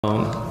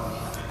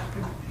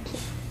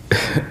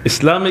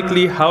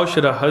Islamically, how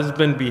should a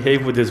husband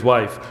behave with his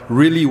wife?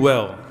 Really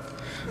well.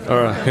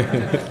 Alright.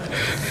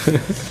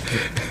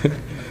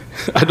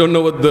 I don't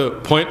know what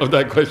the point of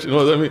that question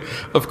was. I mean,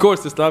 of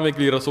course,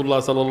 Islamically,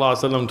 Rasulullah sallallahu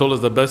alaihi wasallam told us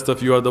the best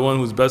of you are the one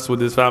who's best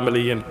with his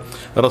family, and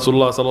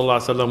Rasulullah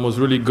sallallahu alaihi wasallam was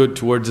really good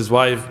towards his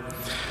wife.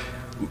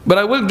 But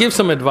I will give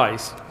some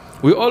advice.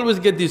 We always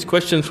get these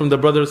questions from the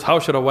brothers, how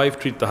should a wife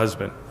treat the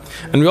husband?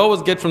 And we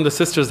always get from the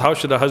sisters, how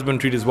should a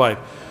husband treat his wife?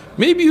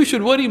 Maybe you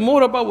should worry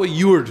more about what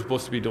you're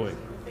supposed to be doing.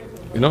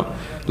 You know,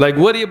 like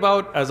worry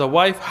about as a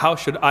wife, how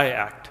should I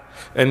act?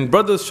 And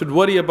brothers should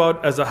worry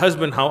about as a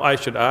husband, how I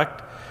should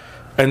act.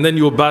 And then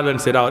you'll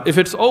balance it out. If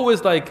it's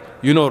always like,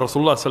 you know,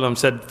 Rasulullah sallam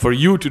said for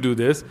you to do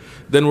this,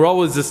 then we're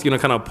always just, you know,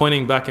 kind of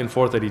pointing back and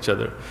forth at each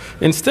other.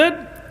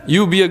 Instead,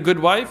 you be a good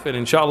wife, and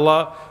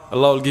inshallah,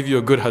 Allah will give you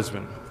a good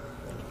husband.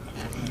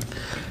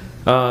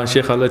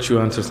 Sheikh, I'll let you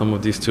answer some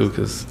of these too,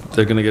 because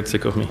they're going to get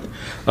sick of me.